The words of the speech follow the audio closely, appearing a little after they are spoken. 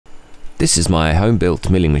This is my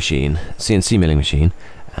home-built milling machine, CNC milling machine,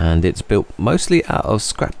 and it's built mostly out of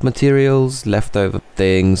scrap materials, leftover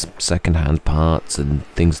things, second-hand parts and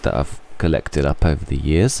things that I've collected up over the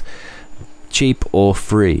years. Cheap or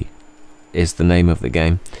free is the name of the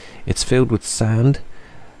game. It's filled with sand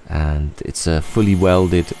and it's a fully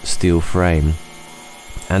welded steel frame,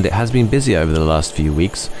 and it has been busy over the last few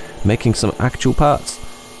weeks making some actual parts.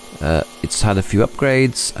 It's had a few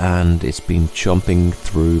upgrades and it's been chomping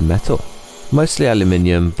through metal. Mostly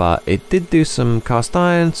aluminium, but it did do some cast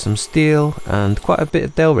iron, some steel and quite a bit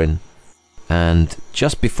of Delrin. And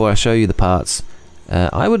just before I show you the parts,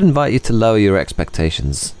 I would invite you to lower your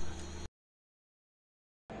expectations.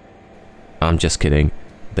 I'm just kidding,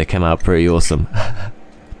 they came out pretty awesome.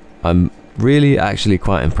 I'm really actually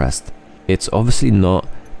quite impressed. It's obviously not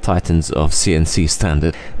Titans of CNC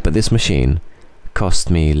standard, but this machine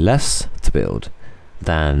cost me less to build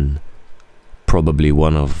than probably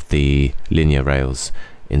one of the linear rails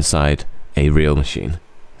inside a real machine.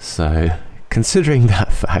 So considering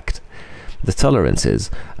that fact, the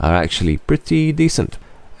tolerances are actually pretty decent.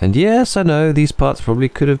 And yes, I know these parts probably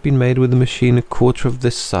could have been made with a machine a quarter of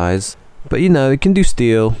this size, but you know, it can do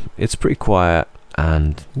steel, it's pretty quiet,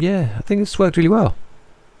 and yeah, I think it's worked really well.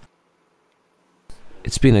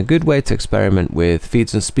 It's been a good way to experiment with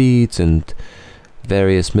feeds and speeds and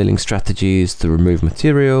various milling strategies to remove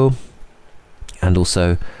material, and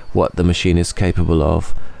also what the machine is capable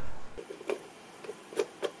of.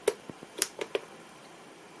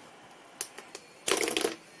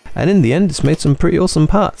 And in the end, it's made some pretty awesome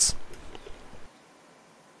parts.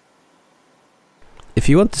 If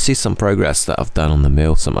you want to see some progress that I've done on the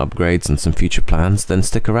mill, some upgrades and some future plans, then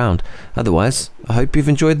stick around. Otherwise, I hope you've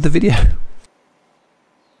enjoyed the video.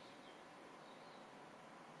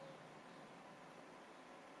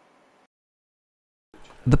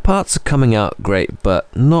 The parts are coming out great,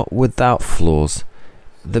 but not without flaws.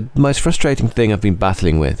 The most frustrating thing I've been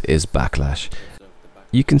battling with is backlash.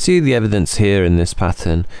 You can see the evidence here in this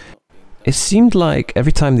pattern. It seemed like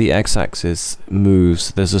every time the x-axis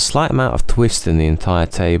moves, there's a slight amount of twist in the entire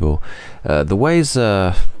table. The ways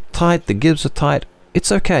are tight, the gibs are tight.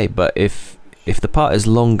 It's okay, but if the part is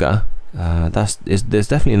longer, there's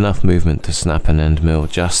definitely enough movement to snap an end mill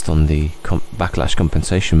just on the backlash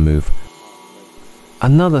compensation move.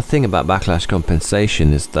 Another thing about backlash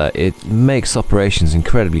compensation is that it makes operations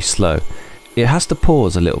incredibly slow. It has to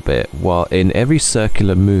pause a little bit while in every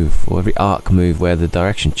circular move or every arc move where the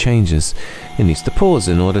direction changes, it needs to pause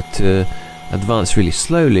in order to advance really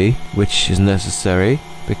slowly, which is necessary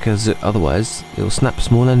because otherwise it will snap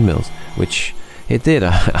small end mills, which it did.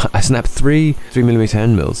 I snapped 3mm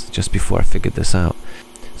end mills just before I figured this out.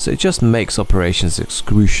 So it just makes operations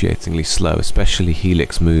excruciatingly slow, especially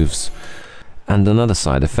helix moves. And another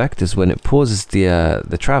side effect is when it pauses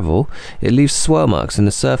the travel, it leaves swirl marks in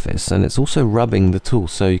the surface, and it's also rubbing the tool.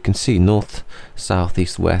 So you can see north, south,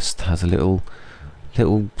 east, west has a little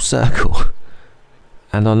circle.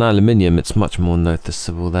 And on aluminium, it's much more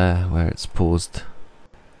noticeable there where it's paused.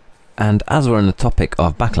 And as we're on the topic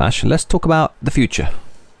of backlash, let's talk about the future.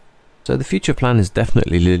 So the future plan is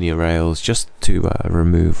definitely linear rails, just to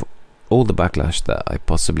remove all the backlash that I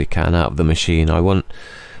possibly can out of the machine. I want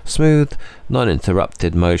smooth,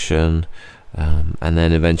 non-interrupted motion, and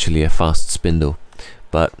then eventually a fast spindle.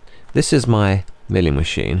 But this is my milling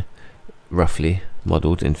machine, roughly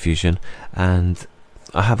modelled in Fusion, and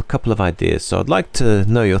I have a couple of ideas, so I'd like to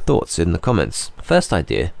know your thoughts in the comments. First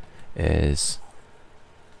idea is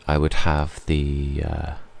I would have the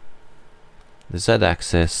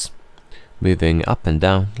Z-axis moving up and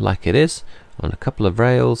down like it is on a couple of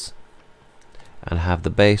rails, and have the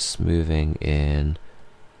base moving in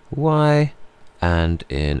Y and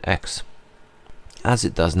in X as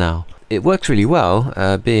it does now. It works really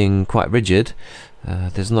well, being quite rigid.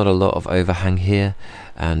 There's not a lot of overhang here,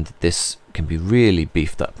 and this can be really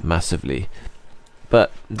beefed up massively.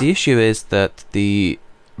 But the issue is that the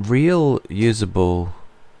real usable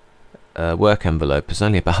work envelope is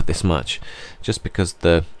only about this much, just because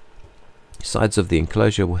the sides of the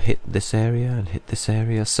enclosure will hit this area and hit this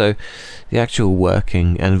area, so the actual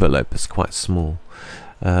working envelope is quite small.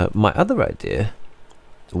 My other idea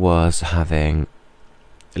was having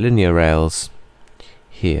linear rails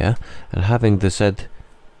here and having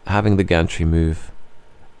the gantry move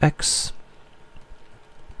X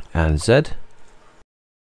and Z,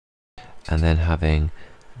 and then having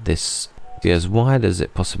this be as wide as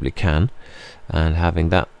it possibly can and having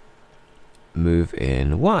that move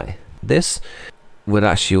in Y. This would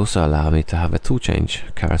actually also allow me to have a tool change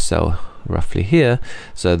carousel roughly here,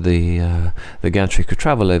 so the gantry could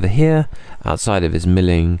travel over here outside of his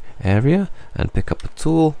milling area and pick up a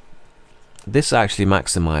tool this actually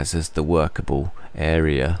maximizes the workable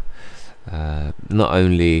area. Not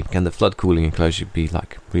only can the flood cooling enclosure be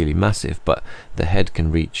like really massive, but the head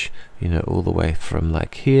can reach, you know, all the way from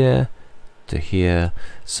like here to here,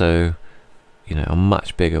 so you know, a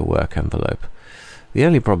much bigger work envelope. The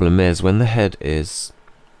only problem is when the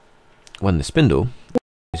spindle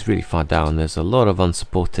is really far down, there's a lot of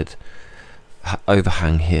unsupported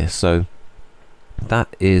overhang here, so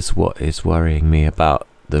that is what is worrying me about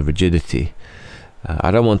the rigidity.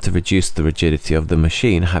 I don't want to reduce the rigidity of the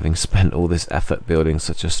machine, having spent all this effort building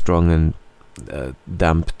such a strong and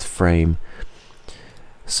damped frame.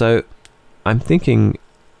 So I'm thinking,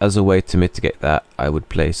 as a way to mitigate that, I would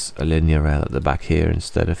place a linear rail at the back here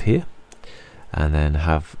instead of here, and then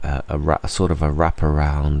have a sort of a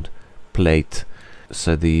wraparound plate,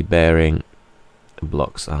 so the bearing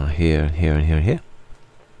blocks are here and here and here and here,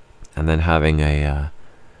 and then having a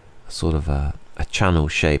sort of a channel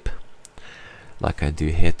shape like I do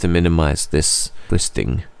here to minimize this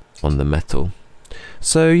twisting on the metal.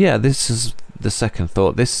 So yeah, this is the second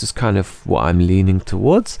thought. This is kind of what I'm leaning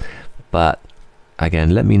towards, but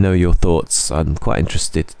again, let me know your thoughts. I'm quite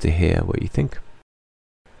interested to hear what you think.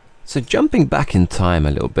 So jumping back in time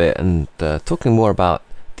a little bit and talking more about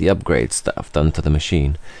the upgrades that I've done to the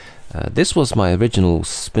machine. This was my original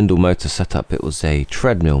spindle motor setup. It was a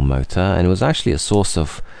treadmill motor, and it was actually a source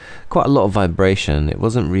of quite a lot of vibration. It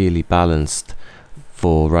wasn't really balanced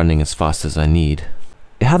for running as fast as I need.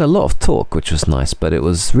 It had a lot of torque, which was nice, but it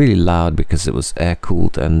was really loud because it was air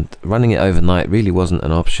cooled, and running it overnight really wasn't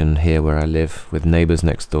an option here where I live with neighbors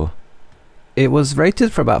next door. It was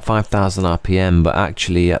rated for about 5,000 RPM, but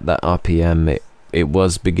actually at that RPM it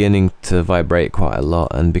was beginning to vibrate quite a lot,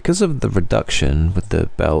 and because of the reduction with the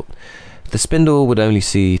belt, the spindle would only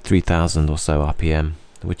see 3,000 or so RPM,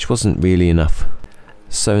 which wasn't really enough.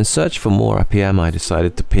 So in search for more RPM, I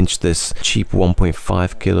decided to pinch this cheap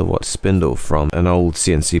 1.5 kilowatt spindle from an old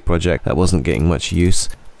CNC project that wasn't getting much use,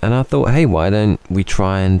 and I thought, hey, why don't we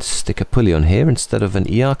try and stick a pulley on here instead of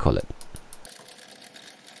an ER collet?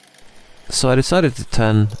 So I decided to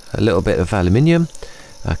turn a little bit of aluminium.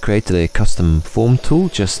 I created a custom form tool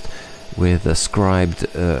just with a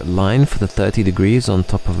scribed line for the 30 degrees on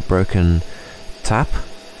top of a broken tap,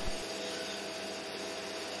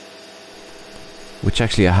 which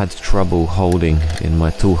actually I had trouble holding in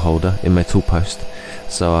my tool holder, in my tool post.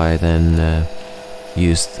 So I then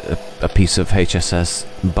used a piece of HSS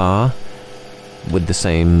bar with the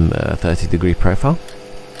same 30 degree profile,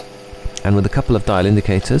 and with a couple of dial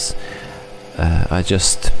indicators, I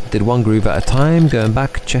just did one groove at a time, going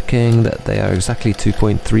back, checking that they are exactly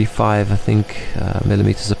 2.35, I think,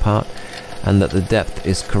 millimeters apart, and that the depth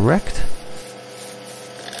is correct.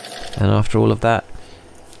 And after all of that,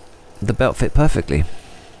 the belt fit perfectly.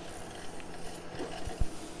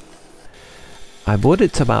 I brought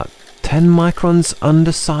it to about 10 microns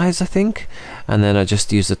undersize, I think, and then I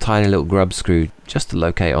just used a tiny little grub screw just to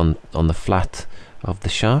locate on the flat of the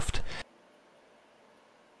shaft.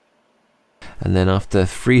 And then after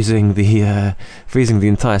freezing the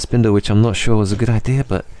entire spindle, which I'm not sure was a good idea,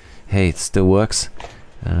 but hey, it still works,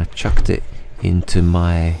 I chucked it into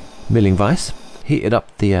my milling vise, heated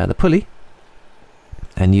up the pulley,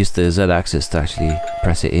 and used the Z-axis to actually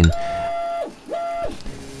press it in.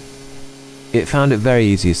 It found it very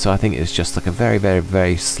easy, so I think it's just like a very, very,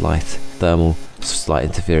 very slight thermal, slight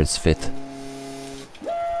interference fit.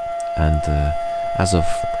 And as of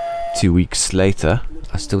 2 weeks later,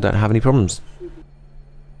 I still don't have any problems.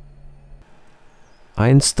 I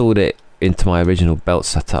installed it into my original belt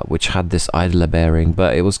setup, which had this idler bearing,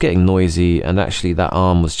 but it was getting noisy, and actually that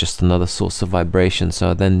arm was just another source of vibration, so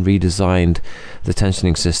I then redesigned the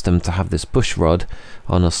tensioning system to have this push rod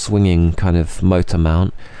on a swinging kind of motor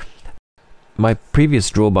mount. My previous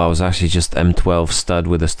drawbar was actually just M12 stud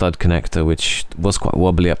with a stud connector, which was quite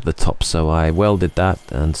wobbly up the top, so I welded that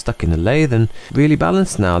and stuck in the lathe, and really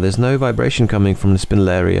balanced now. There's no vibration coming from the spindle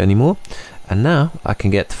area anymore, and now I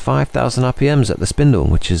can get 5,000 RPMs at the spindle,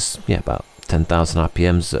 which is, yeah, about 10,000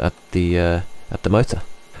 RPMs at the motor.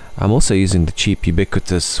 I'm also using the cheap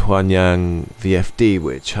ubiquitous Huanyang VFD,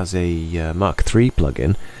 which has a Mark III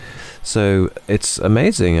plug-in. So it's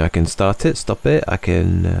amazing. I can start it, stop it, I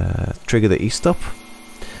can trigger the e-stop,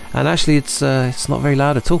 and actually it's not very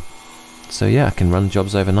loud at all. So yeah, I can run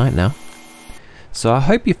jobs overnight now. So I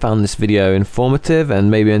hope you found this video informative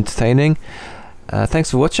and maybe entertaining.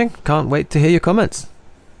 Thanks for watching. Can't wait to hear your comments.